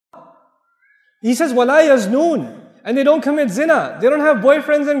He says, وَلَا يَزْنُونَ. And they don't commit zina. They don't have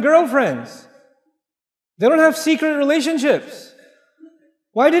boyfriends and girlfriends. They don't have secret relationships.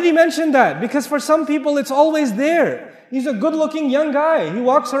 Why did he mention that? Because for some people it's always there. He's a good-looking young guy. He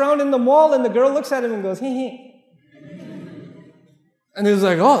walks around in the mall and the girl looks at him and goes, hee hee. And he's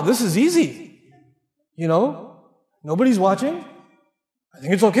like, oh, this is easy. You know, nobody's watching. I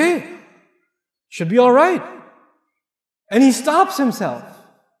think it's okay. Should be all right. And he stops himself.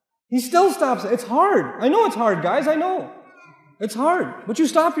 He still stops. It's hard. I know it's hard, guys. I know. It's hard. But you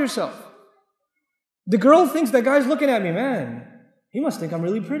stop yourself. The girl thinks that guy's looking at me, man. He must think I'm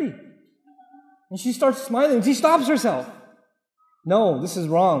really pretty. And she starts smiling. She stops herself. No, this is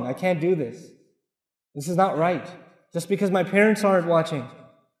wrong. I can't do this. This is not right. Just because my parents aren't watching.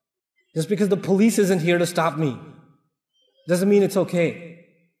 Just because the police isn't here to stop me. Doesn't mean it's okay.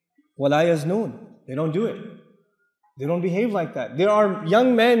 وَلَا يَزْنُونَ. They don't do it. They don't behave like that. There are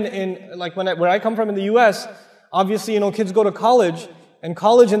young men in, like where I come from in the US, obviously, kids go to college, and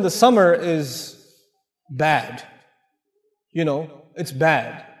college in the summer is bad. It's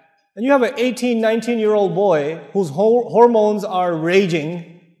bad. And you have an 18, 19-year-old boy whose hormones are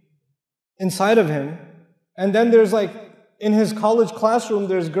raging inside of him. And then there's in his college classroom,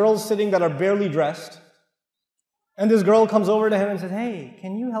 there's girls sitting that are barely dressed. And this girl comes over to him and says, hey,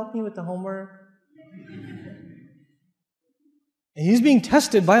 can you help me with the homework? And he's being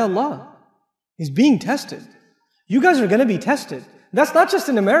tested by Allah. He's being tested. You guys are going to be tested. That's not just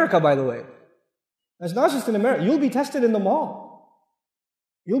in America, by the way. That's not just in America. You'll be tested in the mall.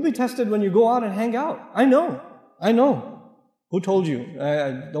 You'll be tested when you go out and hang out. I know. Who told you?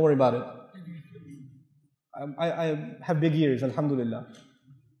 Don't worry about it. I have big ears, alhamdulillah.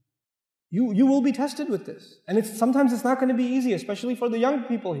 You will be tested with this. And sometimes it's not going to be easy, especially for the young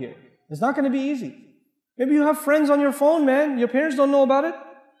people here. It's not going to be easy. Maybe you have friends on your phone, man. Your parents don't know about it.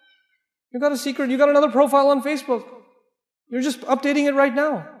 You got a secret. You got another profile on Facebook. You're just updating it right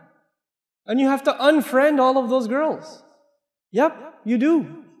now. And you have to unfriend all of those girls. Yep, you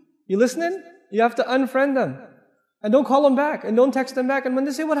do. You listening? You have to unfriend them. And don't call them back. And don't text them back. And when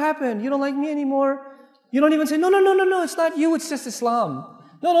they say, what happened? You don't like me anymore? You don't even say, no, it's not you. It's just Islam.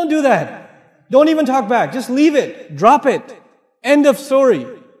 No, don't do that. Don't even talk back. Just leave it. Drop it. End of story.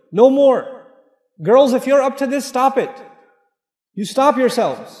 No more. Girls, if you're up to this, stop it. You stop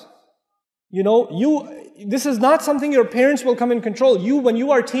yourselves. This is not something your parents will come and control. When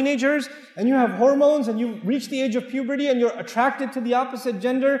you are teenagers and you have hormones and you reach the age of puberty and you're attracted to the opposite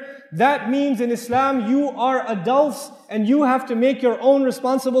gender, that means in Islam you are adults and you have to make your own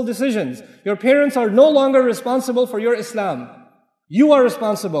responsible decisions. Your parents are no longer responsible for your Islam. You are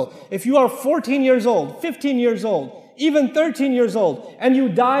responsible. If you are 14 years old, 15 years old, even 13 years old, and you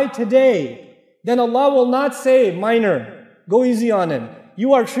die today, then Allah will not say, minor, go easy on him.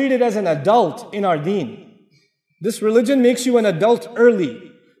 You are treated as an adult in our deen. This religion makes you an adult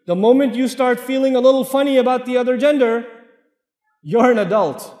early. The moment you start feeling a little funny about the other gender, you're an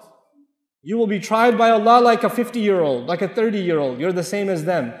adult. You will be tried by Allah like a 50-year-old, like a 30-year-old. You're the same as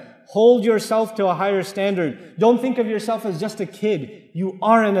them. Hold yourself to a higher standard. Don't think of yourself as just a kid. You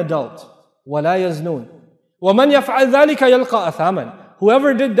are an adult. وَلَا يَزْنُونَ وَمَنْ يَفْعَلْ ذَلِكَ يَلْقَى أَثَامًا.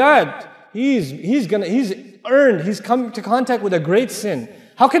 Whoever did that, he's come to contact with a great sin.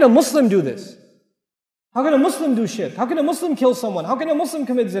 How can a Muslim do this? How can a Muslim do shirk? How can a Muslim kill someone? How can a Muslim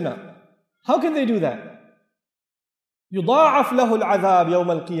commit zina? How can they do that? يُضَاعَفْ لَهُ الْعَذَابِ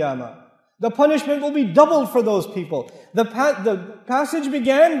يَوْمَ الْقِيَامَةِ. The punishment will be doubled for those people. The passage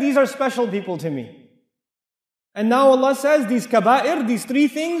began, these are special people to me. And now Allah says, these kaba'ir, these three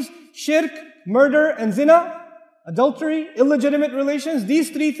things, shirk, murder and zina, adultery, illegitimate relations,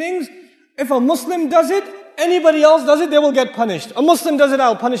 these three things, if a Muslim does it, anybody else does it, they will get punished. A Muslim does it,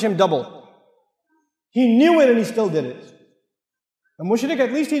 I'll punish him double. He knew it and he still did it. The mushrik,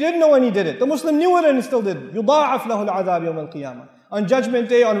 at least he didn't know and he did it. The Muslim knew it and he still did it. يُضَاعَفْ لَهُ الْعَذَابِ يَوْمَ الْقِيَامَةِ. On Judgment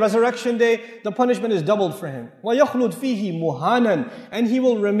Day, on Resurrection Day, the punishment is doubled for him. وَيَخْلُدْ فِيهِ مُهَانًا. And he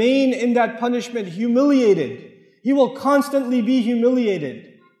will remain in that punishment humiliated. He will constantly be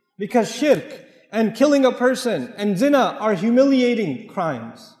humiliated. Because shirk and killing a person and zina are humiliating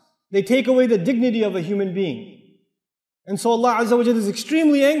crimes. They take away the dignity of a human being. And so Allah Azza wa Jalla is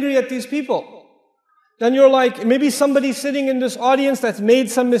extremely angry at these people. Then you're like, maybe somebody sitting in this audience that's made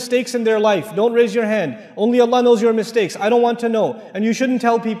some mistakes in their life. Don't raise your hand. Only Allah knows your mistakes. I don't want to know. And you shouldn't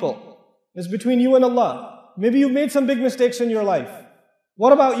tell people. It's between you and Allah. Maybe you've made some big mistakes in your life.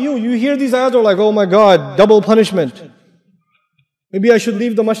 What about you? You hear these ayat, are like, oh my God, double punishment. Maybe I should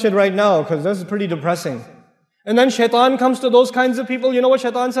leave the masjid right now because this is pretty depressing. And then shaitan comes to those kinds of people. You know what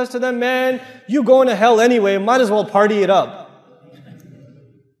shaitan says to them? Man, you going to hell anyway. Might as well party it up.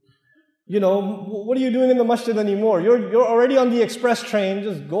 what are you doing in the masjid anymore? You're already on the express train.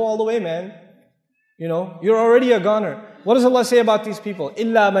 Just go all the way, man. You're already a goner. What does Allah say about these people?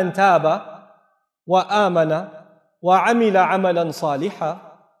 إِلَّا مَنْ تَابَ وَآمَنَ وَعَمِلَ عَمَلًا صَالِحًا.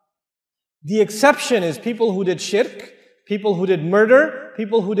 The exception is people who did shirk, people who did murder,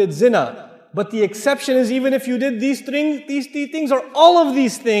 people who did zina. But the exception is even if you did these things or all of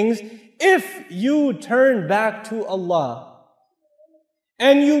these things, if you turn back to Allah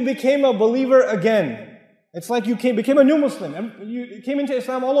and you became a believer again, it's like you became a new Muslim, and you came into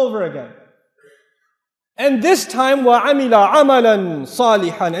Islam all over again. And this time, وَعَمِلَ عَمَلًا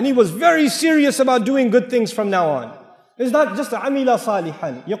صَالِحًا, and he was very serious about doing good things from now on. It's not just عَمِلَ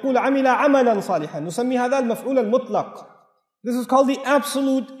صَالِحًا. يقول عَمِلَ عَمَلًا صَالِحًا. نسمي هذا المفعول المطلق. This is called the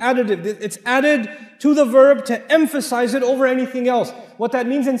absolute additive. It's added to the verb to emphasize it over anything else. What that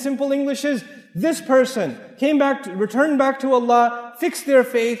means in simple English is, this person returned back to Allah, fixed their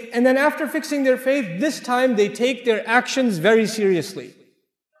faith, and then after fixing their faith, this time they take their actions very seriously.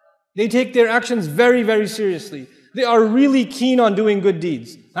 They take their actions very, very seriously. They are really keen on doing good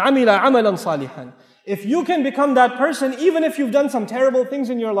deeds. عَمِلَ عَمَلًا صَالِحًا. If you can become that person, even if you've done some terrible things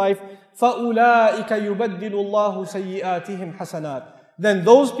in your life, فَأُولَٰئِكَ يُبَدِّلُ اللَّهُ سَيِّئَاتِهِمْ حَسَنَاتٍ. Then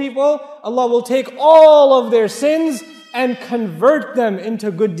those people, Allah will take all of their sins and convert them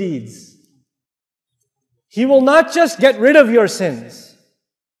into good deeds. He will not just get rid of your sins.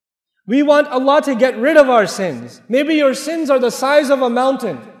 We want Allah to get rid of our sins. Maybe your sins are the size of a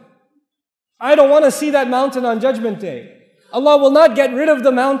mountain. I don't want to see that mountain on Judgment Day. Allah will not get rid of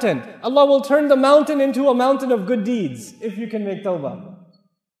the mountain. Allah will turn the mountain into a mountain of good deeds if you can make tawbah.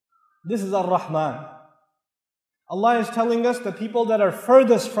 This is Ar-Rahman. Allah is telling us the people that are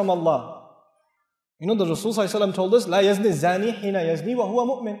furthest from Allah. The Rasul ﷺ told us, لا يزني الزاني حين يزني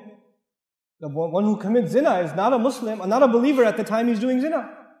وهو مؤمن. The one who commits zina is not a Muslim, not a believer at the time he's doing zina.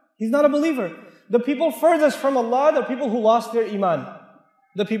 He's not a believer. The people furthest from Allah, the people who lost their iman.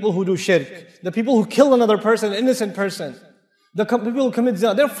 The people who do shirk. The people who kill another person, an innocent person. The people who commit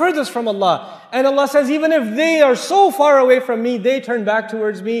zina, they're furthest from Allah. And Allah says, even if they are so far away from me, they turn back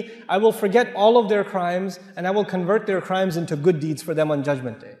towards me, I will forget all of their crimes and I will convert their crimes into good deeds for them on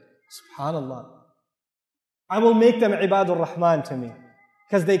Judgment Day. SubhanAllah. I will make them ibadur Rahman to me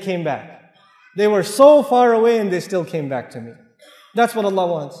because they came back. They were so far away and they still came back to me. That's what Allah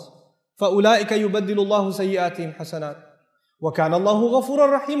wants. فَأُولَٰئِكَ يُبَدِّلُ اللَّهُ سَيِّئَاتِهِمْ حَسَنَاتٍ وَكَانَ اللَّهُ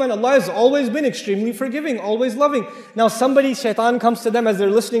غَفُورًا رَحِيمًا. Allah has always been extremely forgiving, always loving. Now shaitan comes to them as they're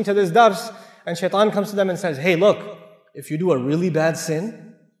listening to this dars, and shaitan comes to them and says, hey look, if you do a really bad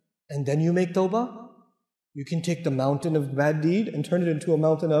sin, and then you make tawbah, you can take the mountain of bad deed and turn it into a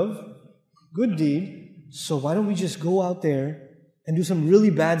mountain of good deed. So why don't we just go out there and do some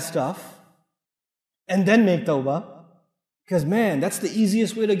really bad stuff, and then make tawbah? Because man, that's the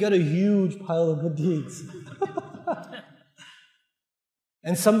easiest way to get a huge pile of good deeds.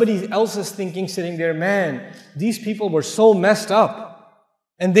 And somebody else is thinking, sitting there, man, these people were so messed up.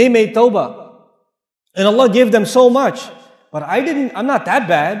 And they made tawbah. And Allah gave them so much. But I'm not that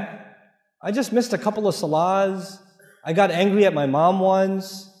bad. I just missed a couple of salahs. I got angry at my mom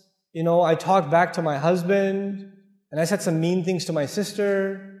once. I talked back to my husband. And I said some mean things to my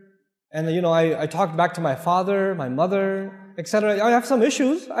sister. And I talked back to my father, my mother, etc. I have some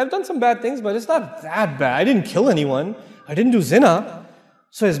issues. I've done some bad things, but it's not that bad. I didn't kill anyone. I didn't do zina.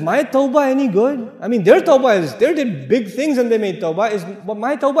 So is my tawbah any good? I mean, their tawbah is, they did big things and they made tawbah, but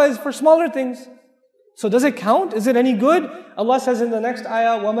my tawbah is for smaller things. So does it count? Is it any good? Allah says in the next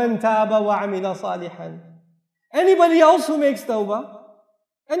ayah, وَمَنْ تَابَ وَعَمِلَ صَالِحًا. Anybody else who makes tawbah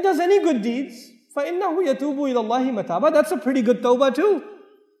and does any good deeds, فَإِنَّهُ يَتُوبُ إِلَى اللَّهِ مَتَابًا. That's a pretty good tawbah too.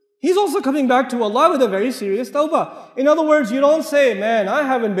 He's also coming back to Allah with a very serious tawbah. In other words, you don't say, man, I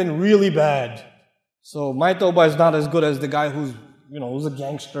haven't been really bad, so my tawbah is not as good as the guy who's a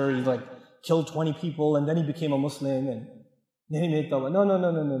gangster, he killed 20 people and then he became a Muslim and then he made tawbah.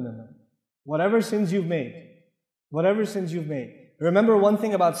 No. Whatever sins you've made, remember one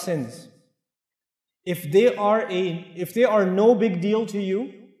thing about sins. If they are no big deal to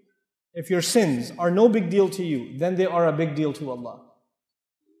you, if your sins are no big deal to you, then they are a big deal to Allah.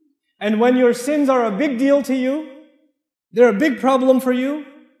 And when your sins are a big deal to you, they're a big problem for you,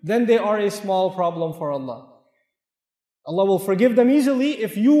 then they are a small problem for Allah. Allah will forgive them easily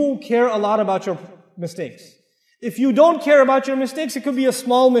if you care a lot about your mistakes. If you don't care about your mistakes, it could be a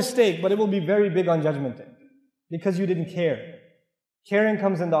small mistake, but it will be very big on Judgment Day because you didn't care. Caring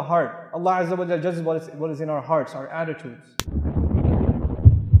comes in the heart. Allah Azza wa Jalla judges what is in our hearts, our attitudes.